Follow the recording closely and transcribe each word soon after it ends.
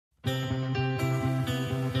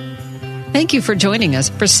Thank you for joining us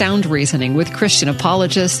for Sound Reasoning with Christian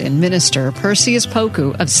apologist and minister Perseus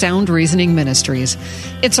Poku of Sound Reasoning Ministries.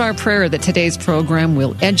 It's our prayer that today's program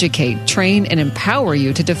will educate, train, and empower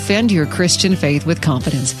you to defend your Christian faith with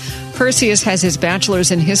confidence. Perseus has his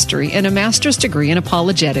bachelor's in history and a master's degree in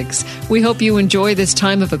apologetics. We hope you enjoy this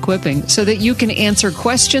time of equipping so that you can answer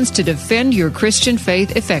questions to defend your Christian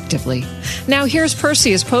faith effectively. Now here's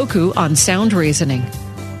Perseus Poku on Sound Reasoning.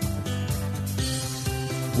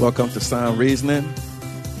 Welcome to Sound Reasoning.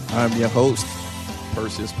 I'm your host,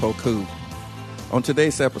 Perseus Poku. On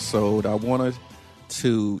today's episode, I wanted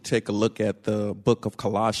to take a look at the book of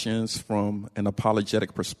Colossians from an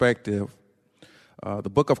apologetic perspective. The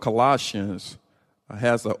book of Colossians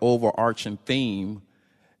has an overarching theme,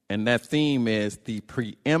 and that theme is the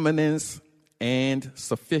preeminence and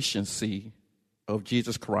sufficiency of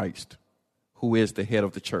Jesus Christ, who is the head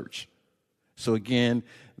of the church. So again,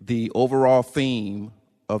 the overall theme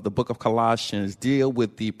of the book of Colossians deal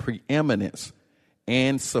with the preeminence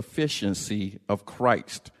and sufficiency of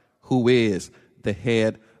Christ, who is the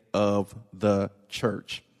head of the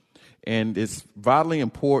church. And it's vitally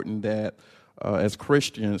important that as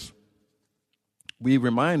Christians, we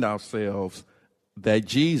remind ourselves that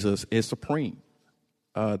Jesus is supreme,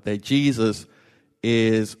 that Jesus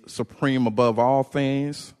is supreme above all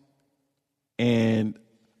things and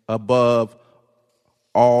above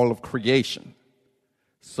all of creation.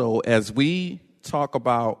 So as we talk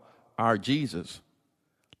about our Jesus,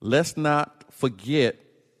 let's not forget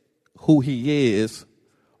who he is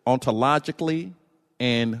ontologically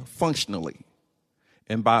and functionally.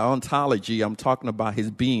 And by ontology, I'm talking about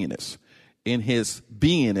his beingness. In his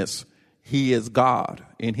beingness, he is God.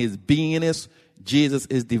 In his beingness, Jesus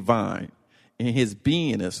is divine. In his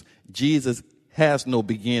beingness, Jesus has no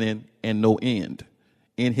beginning and no end.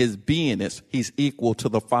 In his beingness, he's equal to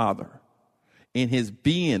the Father. In his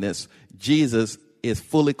beingness, Jesus is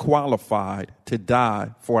fully qualified to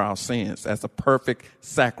die for our sins as a perfect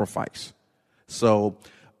sacrifice. So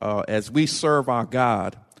as we serve our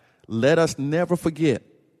God, let us never forget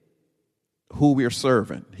who we're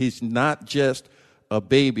serving. He's not just a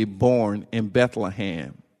baby born in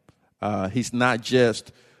Bethlehem. He's not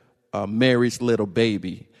just Mary's little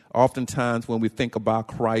baby. Oftentimes when we think about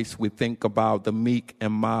Christ, we think about the meek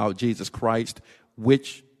and mild Jesus Christ,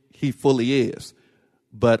 which he fully is.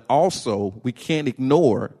 But also, we can't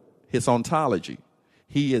ignore his ontology.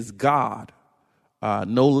 He is God,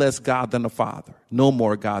 no less God than the Father, no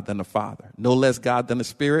more God than the Father, no less God than the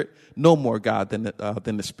Spirit, no more God than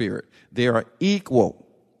the Spirit. They are equal.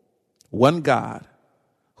 One God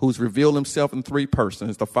who's revealed himself in three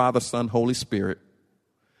persons, the Father, Son, Holy Spirit,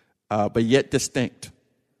 but yet distinct.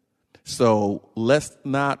 So let's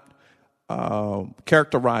not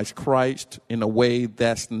characterize Christ in a way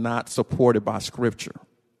that's not supported by Scripture.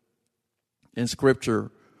 In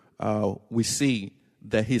Scripture, we see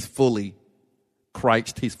that he's fully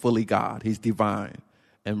Christ, he's fully God, he's divine.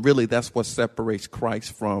 And really that's what separates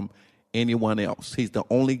Christ from anyone else. He's the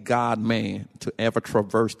only God-man to ever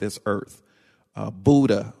traverse this earth.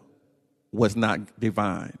 Buddha was not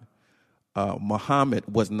divine. Muhammad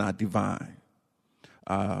was not divine.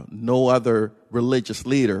 No other religious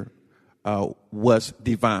leader was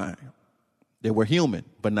divine. They were human,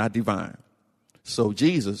 but not divine. So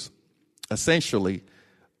Jesus essentially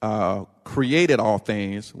created all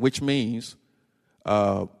things, which means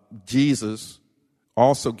Jesus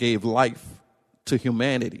also gave life to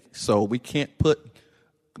humanity. So we can't put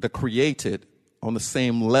the created on the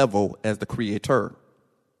same level as the creator.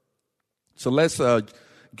 So let's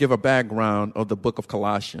give a background of the book of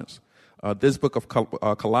Colossians. This book of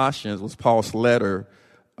Colossians was Paul's letter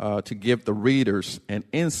to give the readers an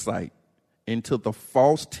insight into the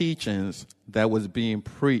false teachings that was being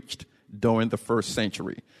preached during the first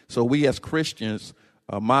century. So we as Christians,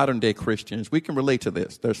 modern day Christians, we can relate to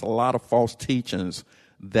this. There's a lot of false teachings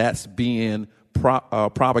that's being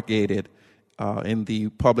propagated in the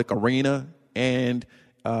public arena and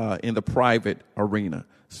in the private arena.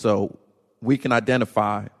 So we can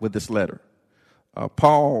identify with this letter.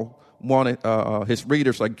 Paul wanted his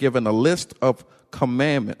readers are given a list of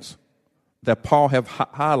commandments that Paul have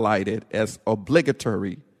highlighted as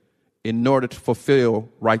obligatory in order to fulfill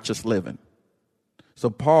righteous living. So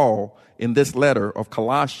Paul, in this letter of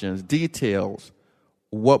Colossians, details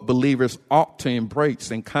what believers ought to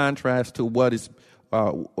embrace in contrast to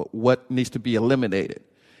what needs to be eliminated.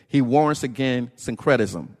 He warns against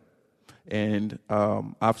syncretism. And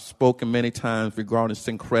I've spoken many times regarding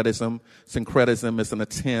syncretism. Syncretism is an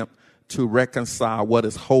attempt to reconcile what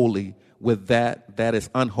is holy with that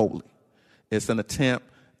is unholy. It's an attempt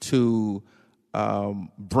to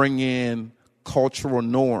bring in cultural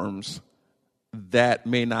norms that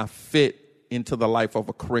may not fit into the life of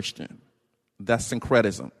a Christian. That's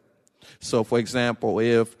syncretism. So, for example,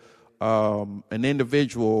 if an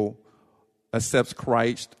individual accepts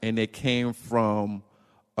Christ and they came from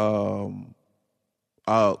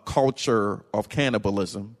a culture of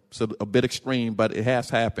cannibalism, so a bit extreme, but it has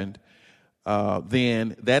happened,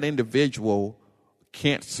 then that individual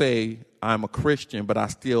can't say, I'm a Christian, but I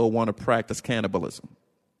still want to practice cannibalism.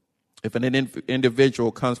 If an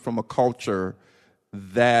individual comes from a culture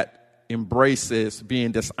that embraces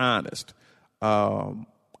being dishonest,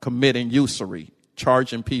 committing usury,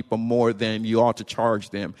 charging people more than you ought to charge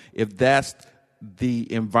them, if that's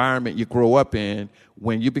the environment you grow up in,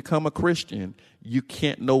 when you become a Christian, you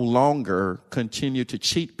can't no longer continue to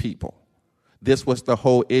cheat people. This was the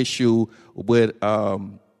whole issue with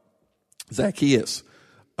Zacchaeus.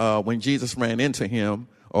 When Jesus ran into him,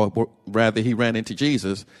 or rather he ran into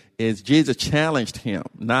Jesus, is Jesus challenged him.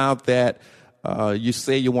 Now that you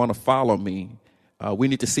say you want to follow me, we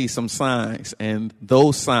need to see some signs. And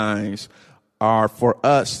those signs are for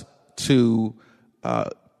us to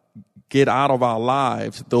get out of our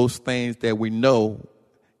lives those things that we know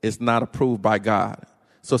is not approved by God.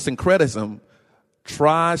 So syncretism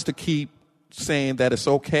tries to keep saying that it's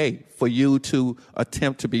okay for you to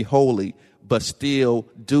attempt to be holy, but still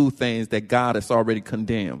do things that God has already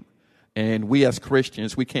condemned. And we as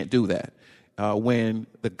Christians, we can't do that. When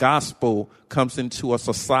the gospel comes into a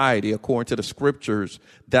society, according to the scriptures,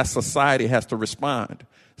 that society has to respond.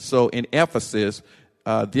 So in Ephesus,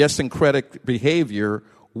 their syncretic behavior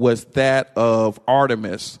was that of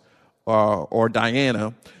Artemis or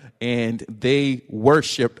Diana, and they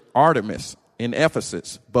worshiped Artemis in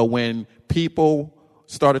Ephesus. But when people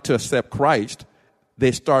started to accept Christ,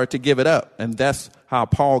 they started to give it up. And that's how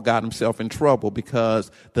Paul got himself in trouble,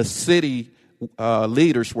 because the city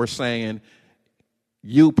leaders were saying,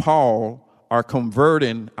 you, Paul, are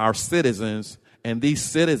converting our citizens, and these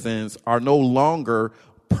citizens are no longer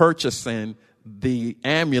purchasing the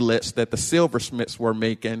amulets that the silversmiths were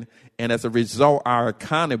making, and as a result, our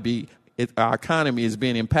economy is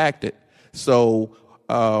being impacted. So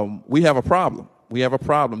we have a problem. We have a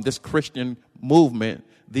problem. This Christian movement,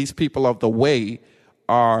 these people of the way,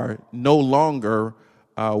 are no longer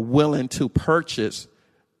willing to purchase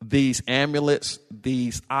these amulets,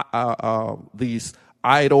 these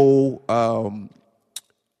idol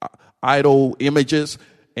images,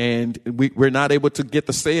 and we're not able to get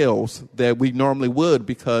the sales that we normally would,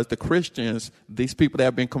 because the Christians, these people that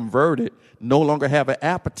have been converted, no longer have an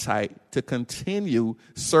appetite to continue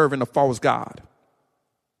serving a false god.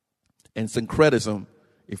 And syncretism,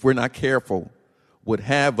 if we're not careful, would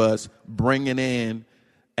have us bringing in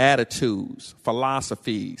attitudes,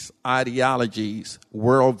 philosophies, ideologies,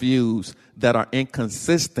 worldviews that are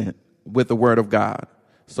inconsistent with the Word of God.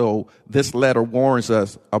 So this letter warns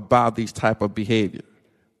us about these type of behavior,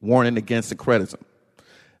 warning against syncretism.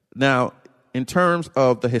 Now, in terms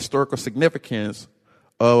of the historical significance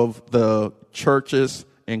of the churches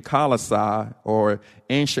in Colossae, or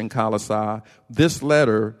ancient Colossae, this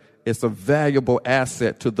letter is a valuable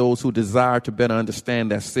asset to those who desire to better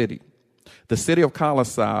understand that city. The city of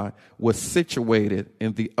Colossae was situated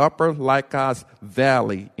in the upper Lycus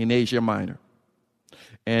Valley in Asia Minor.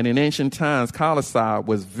 And in ancient times, Colossae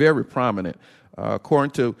was very prominent.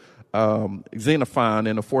 According to Xenophon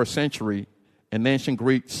in the 4th century, an ancient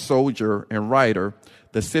Greek soldier and writer,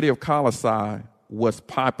 the city of Colossae was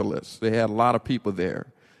populous. They had a lot of people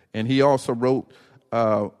there. And he also wrote,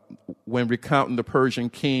 when recounting the Persian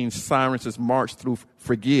king Cyrus's march through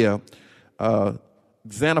Phrygia,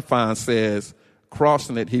 Xenophon says,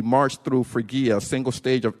 crossing it, he marched through Phrygia, a single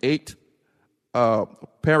stage of 8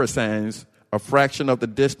 parasangs, a fraction of the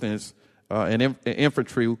distance an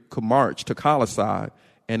infantry could march to Colossae,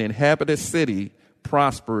 an inhabited city,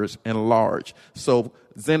 prosperous and large. So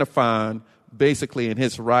Xenophon, basically in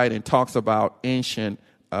his writing, talks about ancient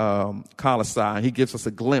Colossae. He gives us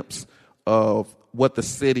a glimpse of what the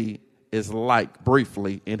city is like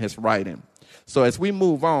briefly in his writing. So as we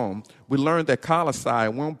move on, we learned that Colossae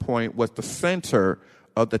at one point was the center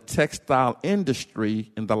of the textile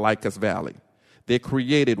industry in the Lycus Valley. They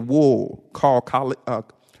created wool called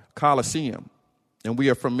Colosseum. And we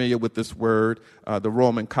are familiar with this word, the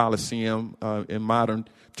Roman Colosseum, in modern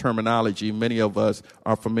terminology. Many of us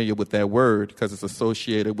are familiar with that word because it's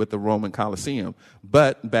associated with the Roman Colosseum.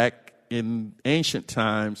 But back in ancient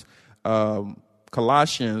times,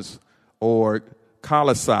 Colossians or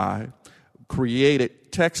Colossae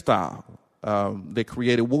created textile. They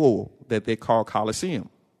created wool that they call Colosseum,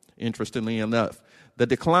 interestingly enough. The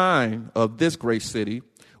decline of this great city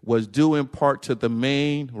was due in part to the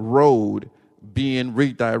main road being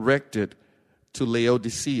redirected to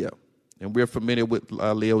Laodicea. And we're familiar with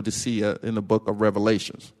Laodicea in the book of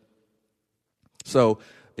Revelations. So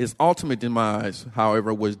its ultimate demise,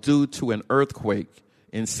 however, was due to an earthquake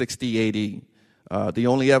in 60 AD. The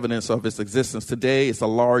only evidence of its existence today is a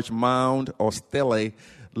large mound or stele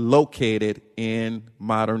located in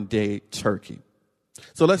modern-day Turkey.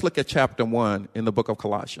 So let's look at chapter 1 in the book of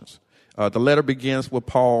Colossians. The letter begins with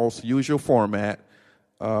Paul's usual format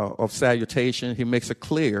of salutation. He makes it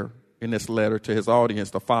clear in this letter to his audience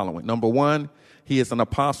the following. Number one, he is an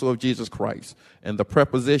apostle of Jesus Christ. And the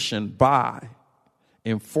preposition by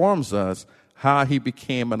informs us how he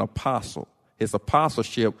became an apostle. His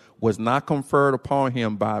apostleship was not conferred upon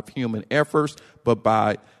him by human efforts, but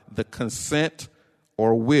by the consent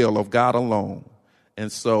or will of God alone.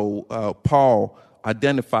 And so Paul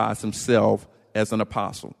identifies himself as an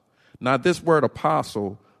apostle. Now, this word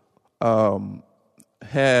apostle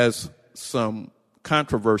has some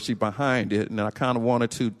controversy behind it, and I kind of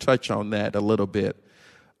wanted to touch on that a little bit.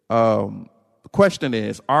 The question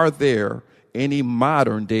is, are there any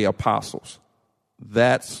modern day apostles?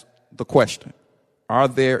 That's the question. Are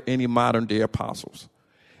there any modern day apostles?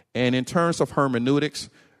 And in terms of hermeneutics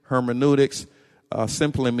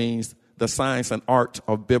simply means the science and art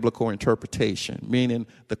of biblical interpretation, meaning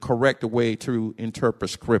the correct way to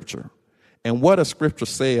interpret Scripture. And what does Scripture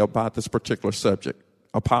say about this particular subject,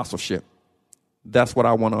 apostleship? That's what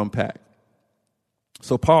I want to unpack.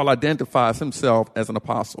 So Paul identifies himself as an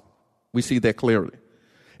apostle. We see that clearly.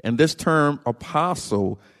 And this term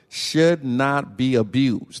apostle should not be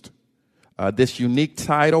abused. This unique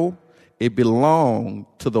title, it belonged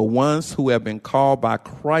to the ones who have been called by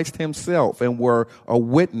Christ himself and were a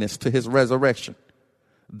witness to his resurrection.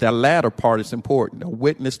 The latter part is important, a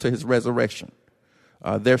witness to his resurrection.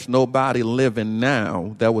 There's nobody living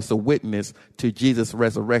now that was a witness to Jesus'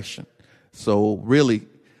 resurrection. So really,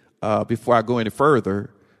 before I go any further,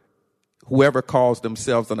 whoever calls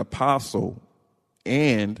themselves an apostle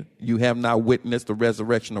and you have not witnessed the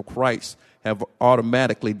resurrection of Christ you're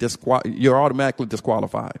automatically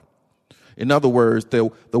disqualified. In other words, the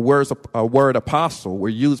word apostle were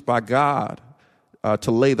used by God to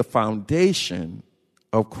lay the foundation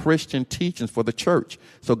of Christian teachings for the church.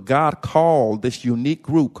 So God called this unique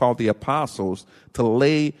group called the apostles to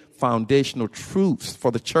lay foundational truths for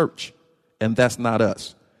the church. And that's not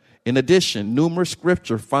us. In addition, numerous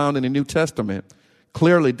scripture found in the New Testament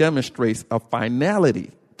clearly demonstrates a finality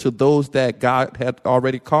to those that God had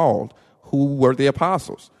already called, who were the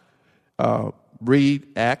apostles. Read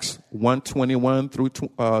Acts 1:21 through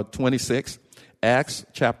 26, Acts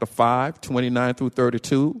chapter 5, 29 through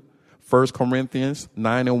 32, 1 Corinthians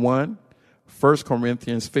 9:1, 1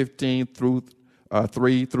 Corinthians 15 through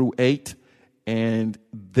 3 through 8. And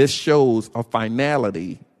this shows a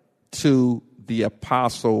finality to the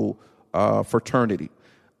apostle fraternity.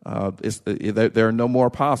 There are no more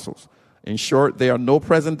apostles. In short, there are no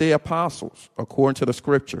present-day apostles, according to the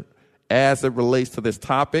scripture. As it relates to this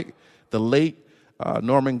topic, the late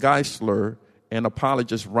Norman Geisler and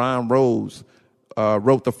apologist Ron Rose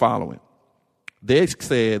wrote the following. They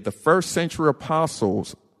said the first century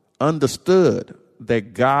apostles understood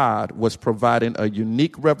that God was providing a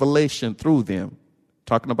unique revelation through them,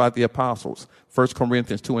 talking about the apostles, 1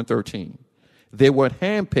 Corinthians 2 and 13. They were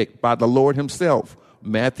handpicked by the Lord himself,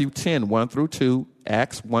 Matthew 10, 1 through 2,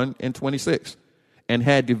 Acts 1 and 26, and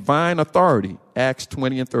had divine authority, Acts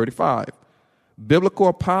 20 and 35. Biblical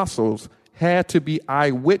apostles had to be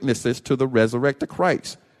eyewitnesses to the resurrected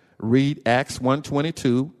Christ. Read Acts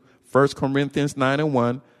 1:22, 1 Corinthians 9 and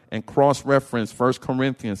 1, and cross-reference 1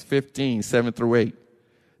 Corinthians 15, 7 through 8.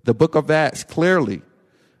 The book of Acts clearly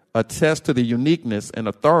attests to the uniqueness and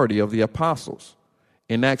authority of the apostles.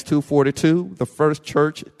 In Acts 2:42, the first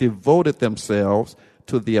church devoted themselves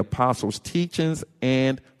to the apostles' teachings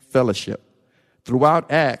and fellowship.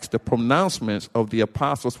 Throughout Acts, the pronouncements of the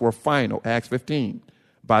apostles were final, Acts 15.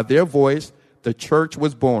 By their voice, the church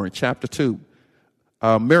was born, chapter 2.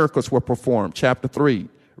 Miracles were performed, chapter 3.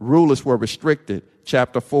 Rulers were restricted,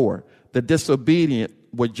 chapter 4. The disobedient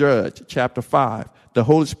were judged, chapter 5. The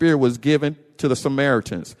Holy Spirit was given to the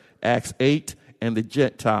Samaritans, Acts 8, and the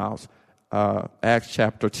Gentiles, Acts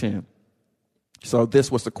chapter 10. So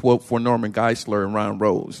this was a quote for Norman Geisler and Ron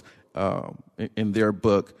Rose in their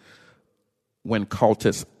book, When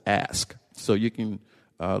Cultists Ask. So you can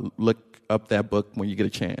look up that book when you get a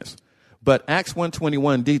chance. But Acts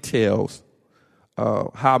 1:21 details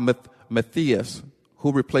how Matthias,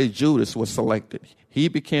 who replaced Judas, was selected. He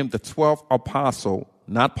became the 12th apostle,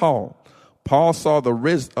 not Paul. Paul saw the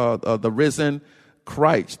risen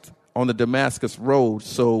Christ on the Damascus road,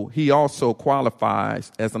 so he also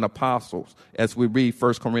qualifies as an apostle. As we read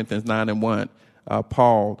 1 Corinthians 9:1,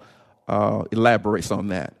 Paul elaborates on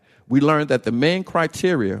that. We learn that the main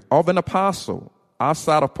criteria of an apostle,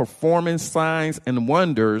 outside of performing signs and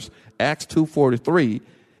wonders, Acts 2:43,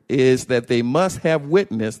 is that they must have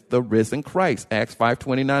witnessed the risen Christ, Acts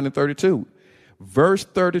 5:29 and 32. Verse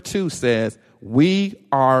 32 says, we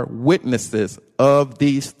are witnesses of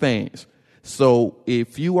these things. So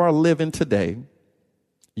if you are living today,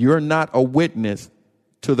 you're not a witness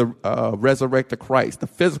to the resurrected Christ, the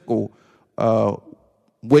physical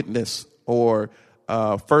witness or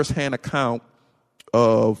firsthand account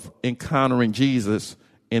of encountering Jesus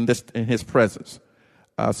in his presence.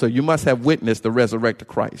 So you must have witnessed the resurrected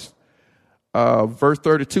Christ. Verse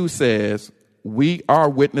 32 says, we are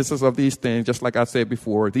witnesses of these things, just like I said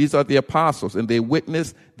before. These are the apostles, and they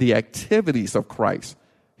witness the activities of Christ,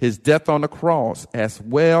 his death on the cross, as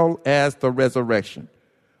well as the resurrection.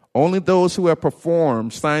 Only those who have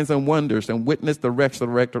performed signs and wonders and witnessed the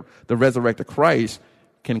resurrected Christ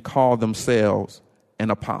can call themselves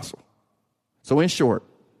an apostle. So in short,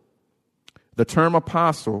 the term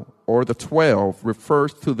apostle, or the 12,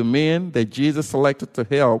 refers to the men that Jesus selected to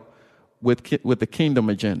help with the kingdom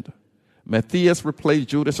agenda. Matthias replaced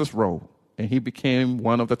Judas's role, and he became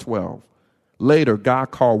one of the 12. Later,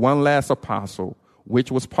 God called one last apostle,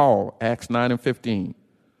 which was Paul, Acts 9:15.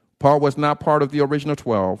 Paul was not part of the original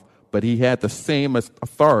 12, but he had the same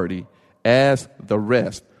authority as the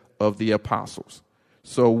rest of the apostles.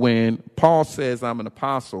 So when Paul says, I'm an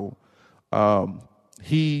apostle,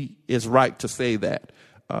 he is right to say that.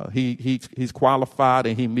 He's qualified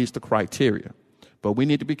and he meets the criteria. But we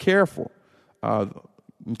need to be careful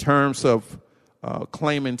in terms of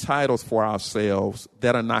claiming titles for ourselves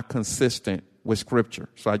that are not consistent with Scripture.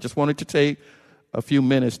 So I just wanted to take a few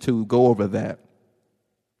minutes to go over that.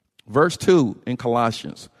 Verse 2 in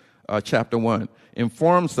Colossians chapter 1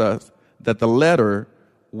 informs us that the letter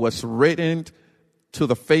was written to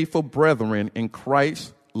the faithful brethren in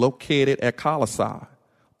Christ located at Colossae.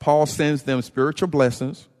 Paul sends them spiritual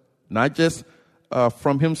blessings, not just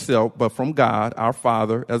from himself, but from God, our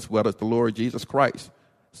Father, as well as the Lord Jesus Christ.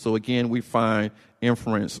 So again, we find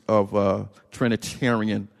inference of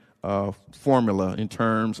Trinitarian formula in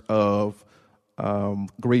terms of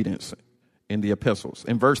greetings in the epistles.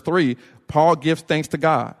 In verse 3, Paul gives thanks to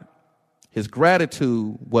God. His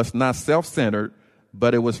gratitude was not self-centered,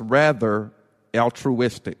 but it was rather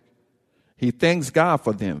altruistic. He thanks God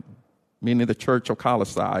for them, meaning the church of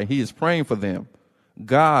Colossae. He is praying for them.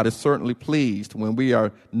 God is certainly pleased when we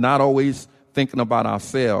are not always thinking about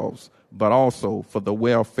ourselves, but also for the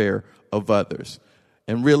welfare of others.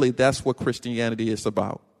 And really, that's what Christianity is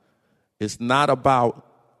about. It's not about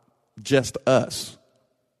just us.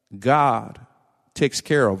 God takes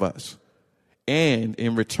care of us. And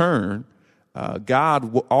in return,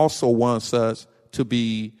 God also wants us to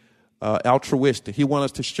be altruistic. He wants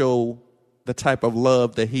us to show the type of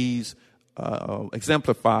love that he's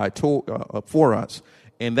exemplified for us.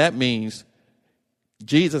 And that means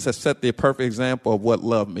Jesus has set the perfect example of what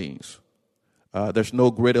love means. There's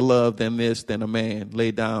no greater love than this, than a man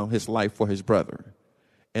laid down his life for his brother.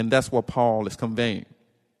 And that's what Paul is conveying.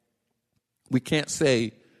 We can't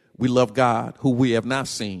say we love God, who we have not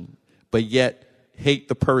seen, but yet hate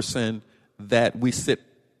the person that we sit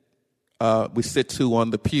to on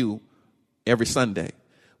the pew every Sunday.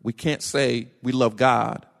 We can't say we love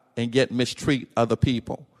God and yet mistreat other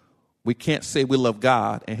people. We can't say we love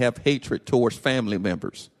God and have hatred towards family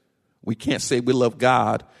members. We can't say we love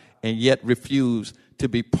God and yet refuse to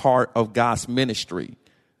be part of God's ministry.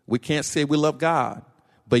 We can't say we love God,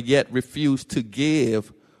 but yet refuse to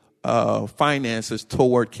give finances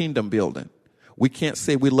toward kingdom building. We can't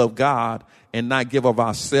say we love God and not give of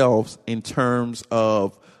ourselves in terms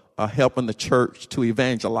of helping the church to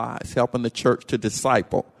evangelize, helping the church to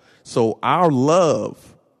disciple. So our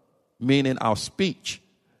love, meaning our speech,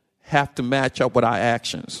 have to match up with our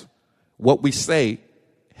actions. What we say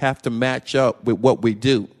have to match up with what we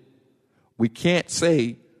do. We can't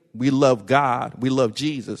say we love God, we love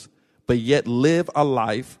Jesus, but yet live a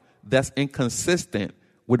life that's inconsistent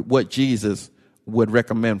with what Jesus would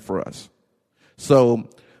recommend for us. So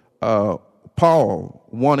Paul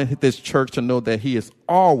wanted this church to know that he is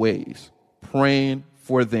always praying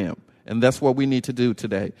for them. And that's what we need to do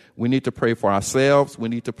today. We need to pray for ourselves. We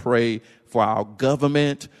need to pray for our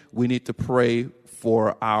government. We need to pray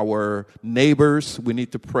for our neighbors. We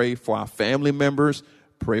need to pray for our family members.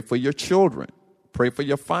 Pray for your children. Pray for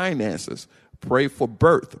your finances. Pray for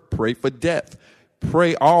birth. Pray for death.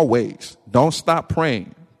 Pray always. Don't stop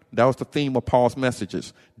praying. That was the theme of Paul's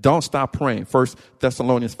messages. Don't stop praying. 1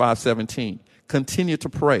 Thessalonians 5:17. Continue to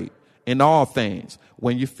pray in all things.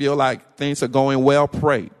 When you feel like things are going well,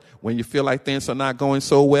 pray. When you feel like things are not going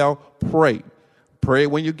so well, pray. Pray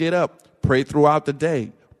when you get up. Pray throughout the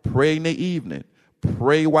day. Pray in the evening.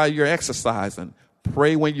 Pray while you're exercising.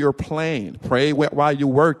 Pray when you're playing. Pray while you're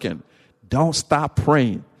working. Don't stop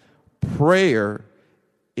praying. Prayer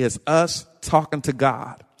is us talking to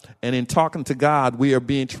God. And in talking to God, we are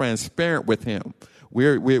being transparent with him.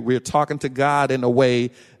 We're talking to God in a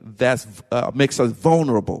way that makes us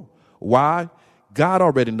vulnerable. Why? God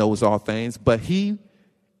already knows all things, but he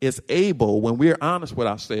is able, when we're honest with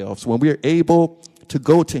ourselves, when we're able to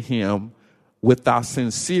go to him with our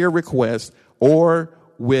sincere request or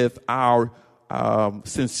with our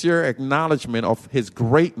sincere acknowledgement of his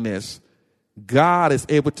greatness, God is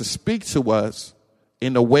able to speak to us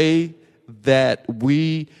in a way that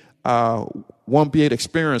we won't be able to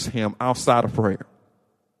experience him outside of prayer.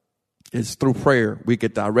 It's through prayer we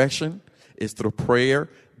get direction. It's through prayer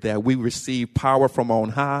that we receive power from on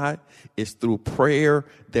high. It's through prayer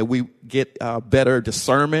that we get better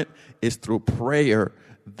discernment. It's through prayer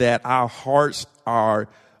that our hearts are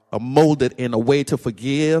molded in a way to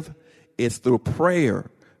forgive. It's through prayer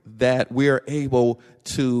that we are able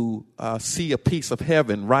to see a piece of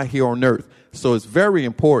heaven right here on earth. So it's very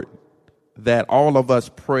important that all of us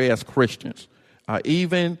pray as Christians.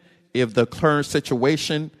 Even if the current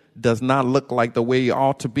situation does not look like the way it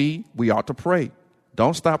ought to be, we ought to pray.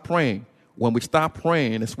 Don't stop praying. When we stop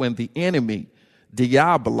praying, it's when the enemy,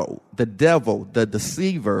 Diablo, the devil, the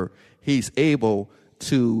deceiver, he's able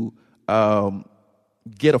to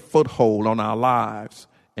get a foothold on our lives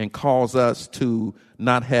and cause us to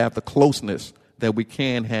not have the closeness that we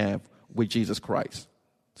can have with Jesus Christ.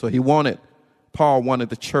 So Paul wanted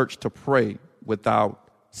the church to pray without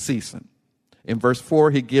ceasing. In verse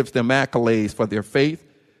 4, he gives them accolades for their faith.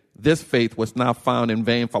 This faith was not found in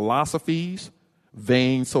vain philosophies,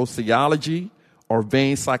 vain sociology, or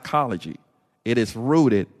vain psychology. It is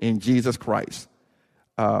rooted in Jesus Christ.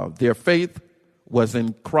 Their faith was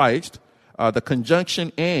in Christ. The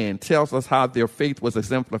conjunction "and" tells us how their faith was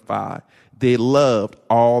exemplified. They loved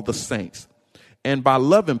all the saints. And by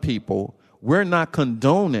loving people, we're not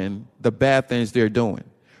condoning the bad things they're doing.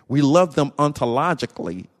 We love them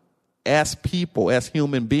ontologically as people, as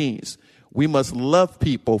human beings. We must love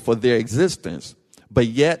people for their existence, but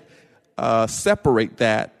yet separate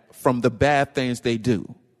that from the bad things they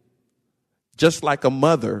do. Just like a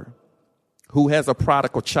mother who has a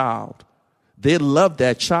prodigal child, they love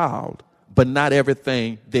that child, but not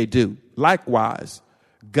everything they do. Likewise,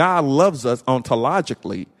 God loves us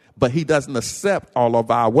ontologically, but he doesn't accept all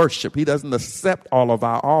of our worship. He doesn't accept all of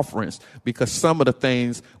our offerings because some of the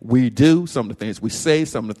things we do, some of the things we say,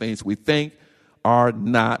 some of the things we think are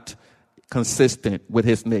not consistent with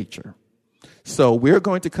his nature. So we're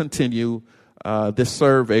going to continue this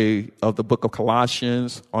survey of the book of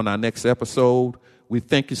Colossians on our next episode. We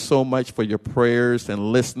thank you so much for your prayers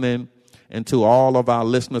and listening, and to all of our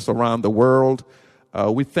listeners around the world.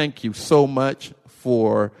 We thank you so much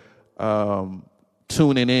for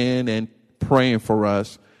tuning in and praying for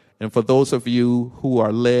us. And for those of you who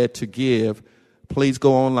are led to give, please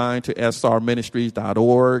go online to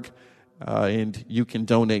srministries.org. And you can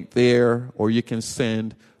donate there, or you can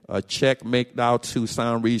send a check made out to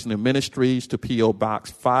Sound Reasoning Ministries to P.O.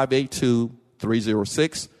 Box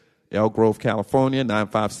 582-306, Elk Grove, California,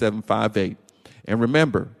 95758. And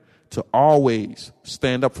remember to always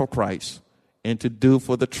stand up for Christ and to do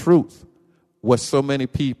for the truth what so many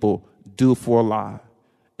people do for a lie.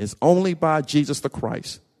 It's only by Jesus the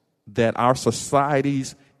Christ that our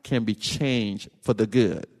societies can be changed for the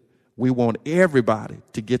good. We want everybody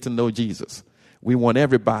to get to know Jesus. We want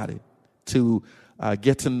everybody to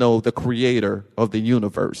get to know the creator of the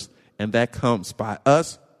universe. And that comes by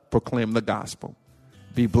us proclaiming the gospel.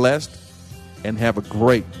 Be blessed and have a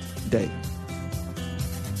great day.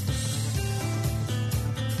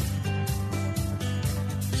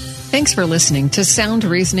 Thanks for listening to Sound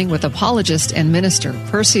Reasoning with apologist and minister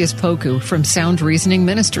Perseus Poku from Sound Reasoning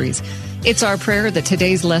Ministries. It's our prayer that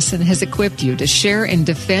today's lesson has equipped you to share and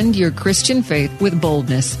defend your Christian faith with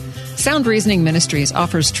boldness. Sound Reasoning Ministries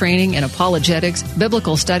offers training in apologetics,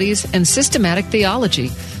 biblical studies, and systematic theology.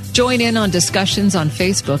 Join in on discussions on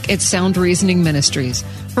Facebook at Sound Reasoning Ministries.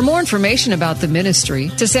 For more information about the ministry,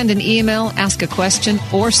 to send an email, ask a question,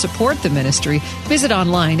 or support the ministry, visit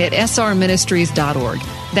online at srministries.org.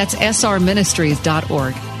 That's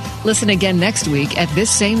srministries.org. Listen again next week at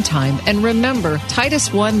this same time, and remember,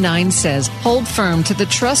 Titus 1:9 says, "Hold firm to the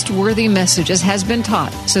trustworthy message as has been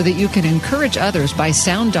taught, so that you can encourage others by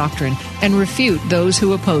sound doctrine and refute those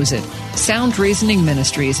who oppose it." Sound Reasoning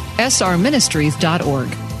Ministries,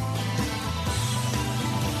 srministries.org.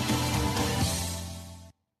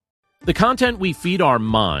 The content we feed our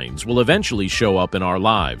minds will eventually show up in our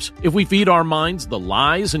lives. If we feed our minds the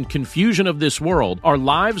lies and confusion of this world, our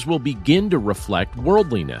lives will begin to reflect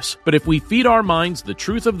worldliness. But if we feed our minds the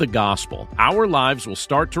truth of the gospel, our lives will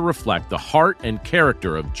start to reflect the heart and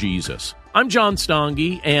character of Jesus. I'm John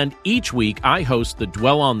Stange, and each week I host the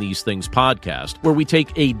Dwell on These Things podcast, where we take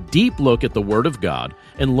a deep look at the Word of God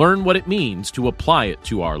and learn what it means to apply it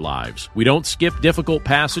to our lives. We don't skip difficult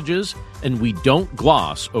passages, and we don't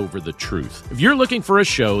gloss over the truth. If you're looking for a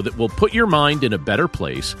show that will put your mind in a better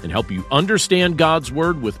place and help you understand God's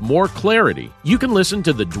Word with more clarity, you can listen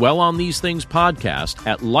to the Dwell on These Things podcast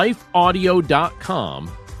at lifeaudio.com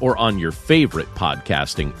or on your favorite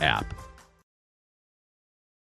podcasting app.